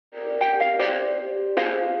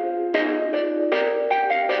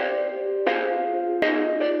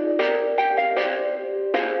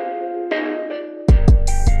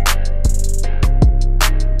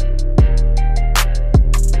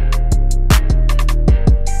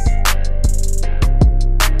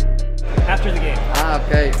Ah,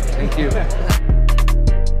 okay, thank you.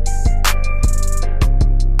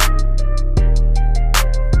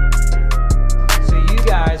 So you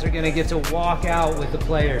guys are going to get to walk out with the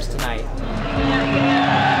players tonight.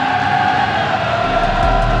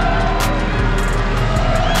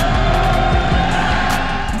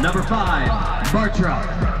 Number 5,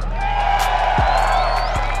 Bartra.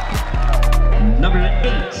 Number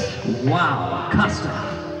 8, wow, Costa.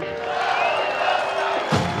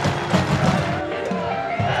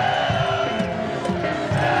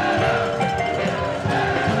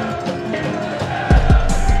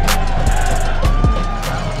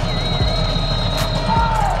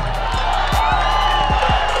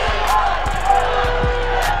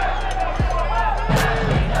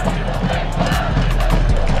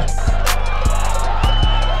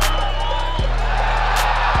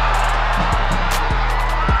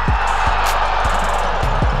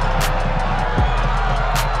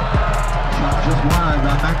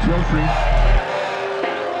 Trophy.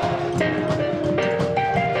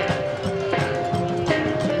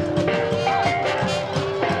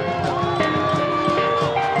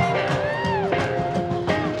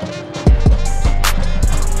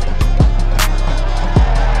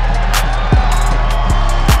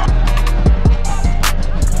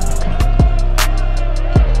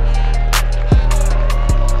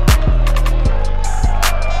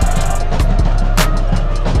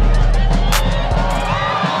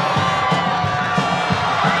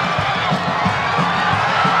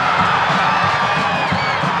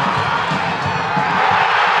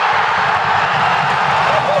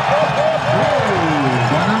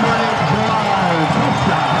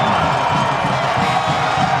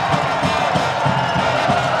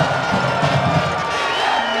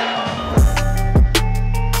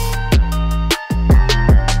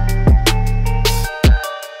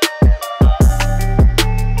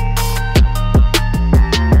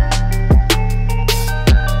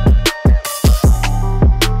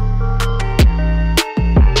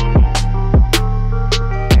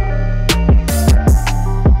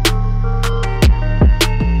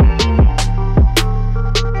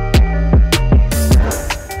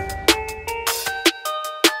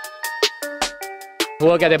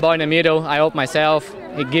 Work at the ball in the middle, I open myself,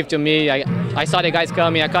 he give to me, I saw the guys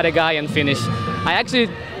coming, I caught the guy and finish. I actually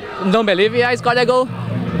don't believe I scored a goal,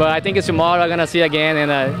 but I think it's tomorrow I'm gonna see again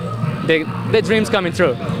and the dream's coming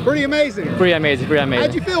true. Pretty amazing. Pretty amazing, pretty amazing.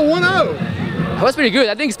 How'd you feel 1-0? It was pretty good,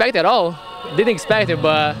 I didn't expect it at all. Didn't expect it,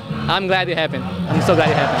 but I'm glad it happened. I'm so glad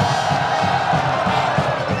it happened.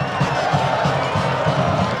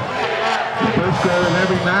 The first goal in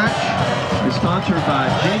every match is sponsored by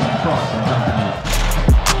Jamie Frost and Company.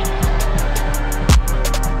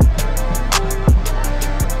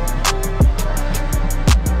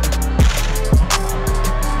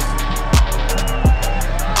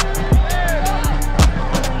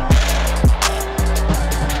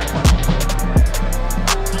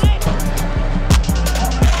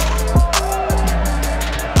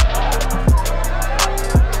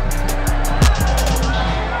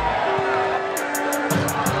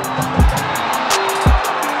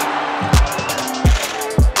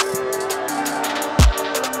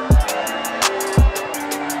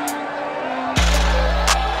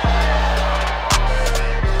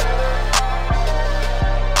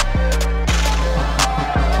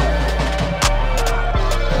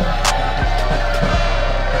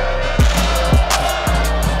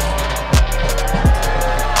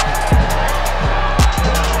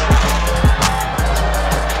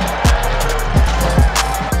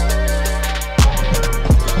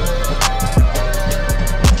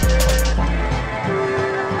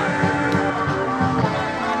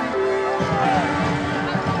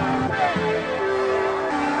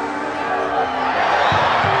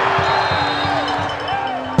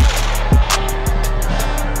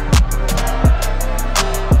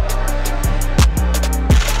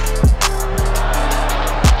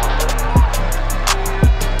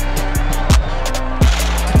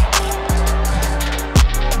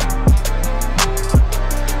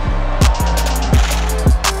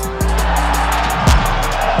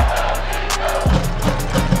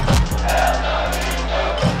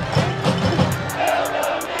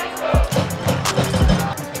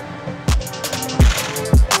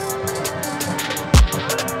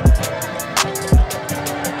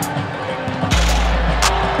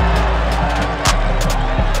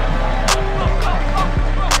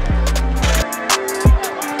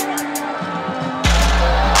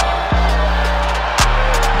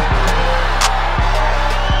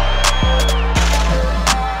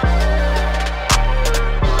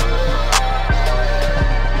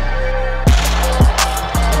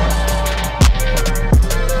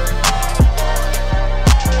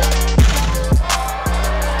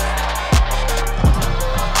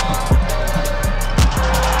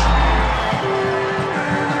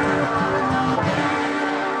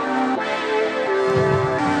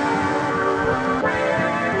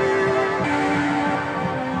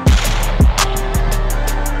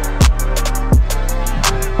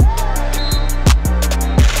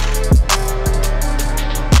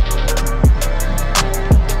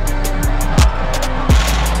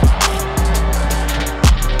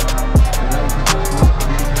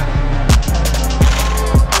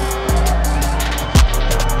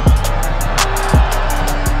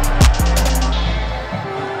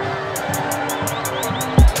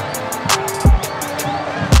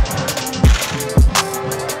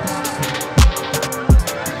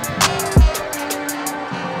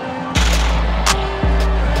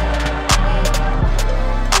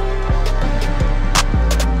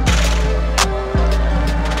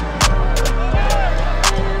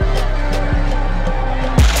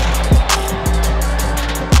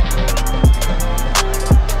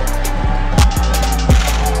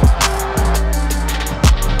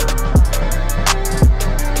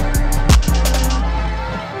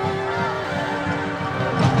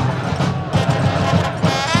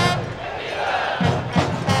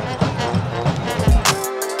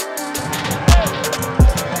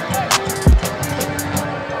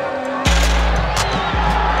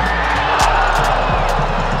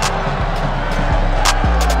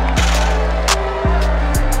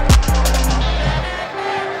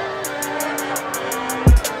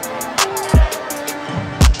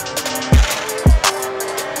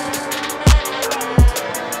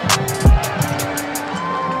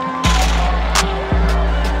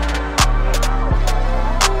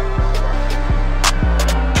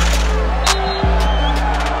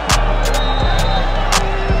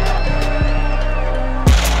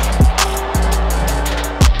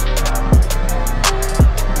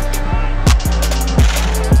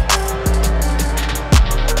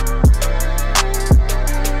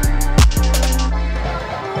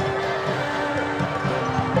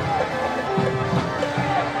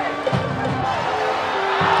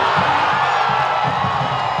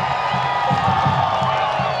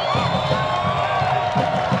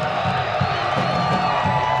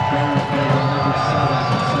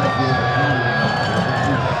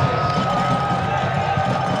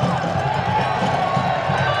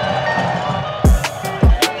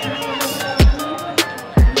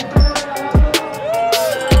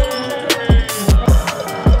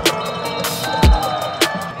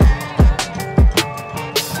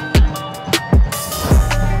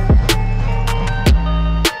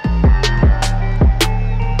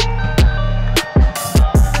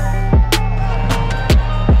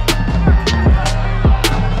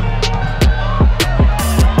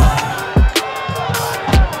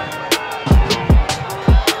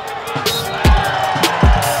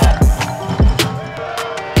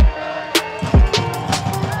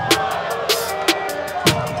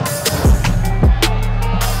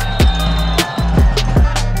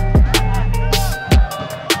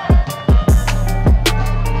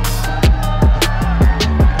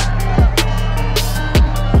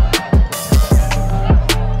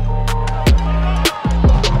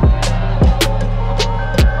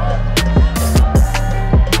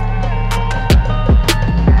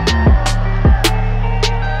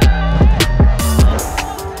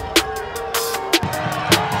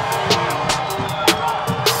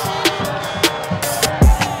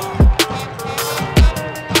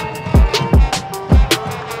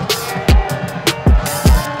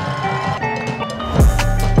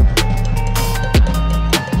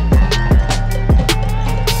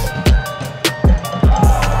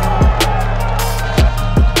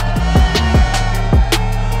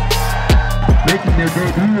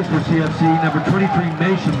 Chattanooga FC, number 23,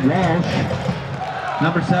 Mason Walsh,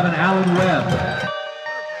 number 7, Alan Webb.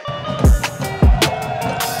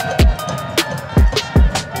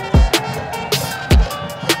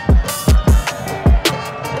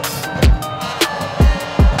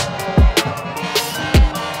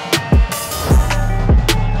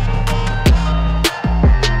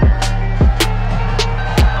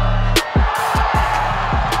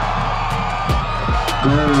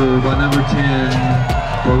 Goal by number 10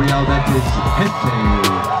 for Real Betis, Jese.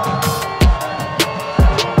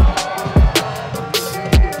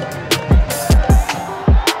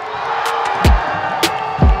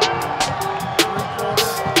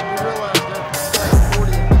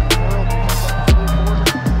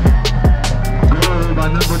 Goal by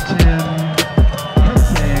number 10,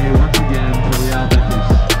 Jese, once again for Real Betis.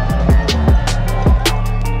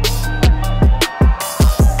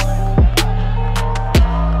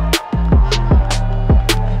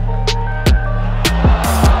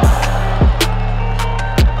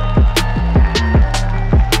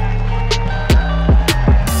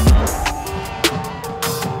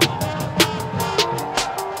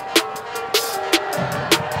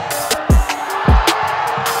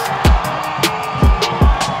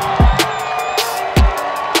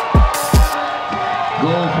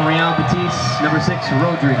 Goal for Real Betis, number 6,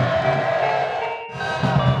 Rodri.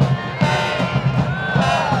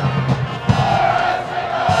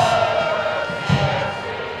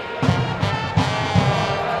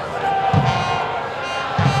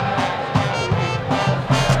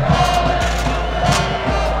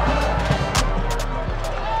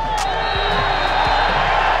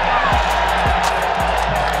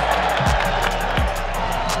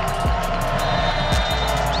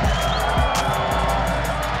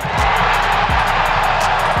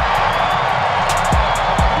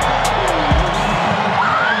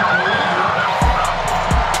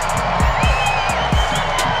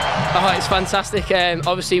 Oh, it's fantastic.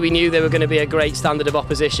 Obviously we knew they were going to be a great standard of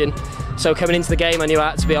opposition, so coming into the game I knew I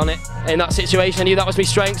had to be on it. In that situation I knew that was my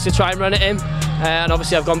strength, to try and run at him, and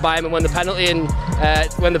obviously I've gone by him and won the penalty, and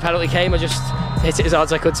when the penalty came I just hit it as hard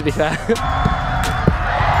as I could, to be fair.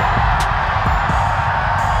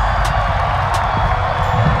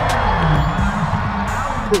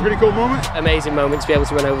 Pretty cool moment. Amazing moment to be able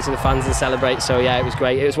to run over to the fans and celebrate, so yeah, it was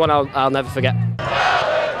great. It was one I'll never forget.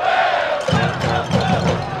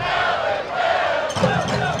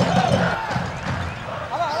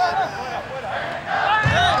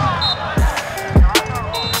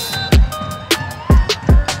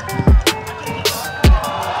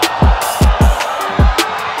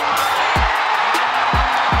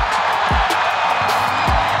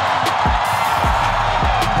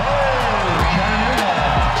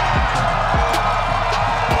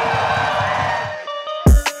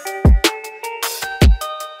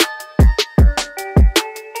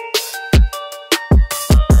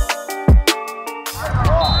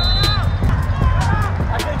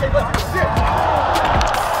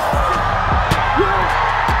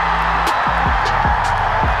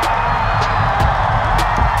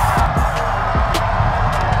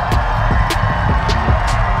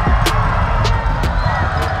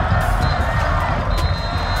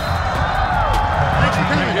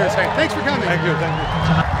 Thanks for coming. Thank you, thank you.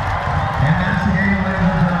 And that's the game, ladies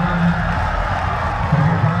and gentlemen. For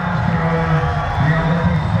your final score, Real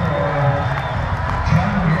Betis 4,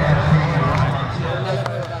 Chattanooga FC.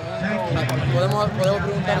 Thank you. Podemos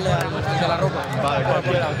preguntarle a la ropa.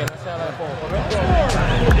 Aunque no sea de juego.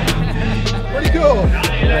 Pretty cool.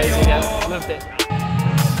 Amazing, yeah. Loved it.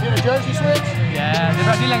 You had a jersey switch? Yeah, the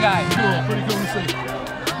Brazilian guy. Cool, pretty cool to see.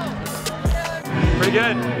 Pretty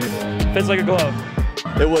good. Fits like a glove.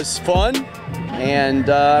 It was fun, and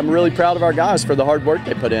I'm really proud of our guys for the hard work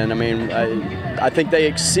they put in. I mean, I think they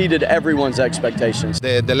exceeded everyone's expectations.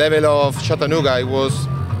 The level of Chattanooga was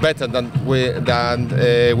better than we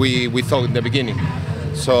thought in the beginning.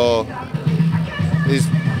 So it's a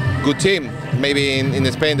good team. Maybe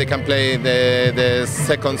in Spain they can play the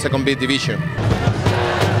second B division.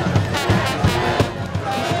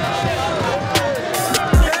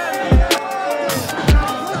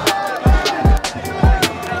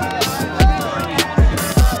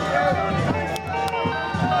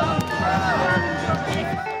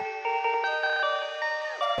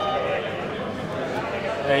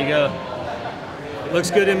 There you go. Looks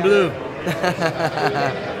good in blue.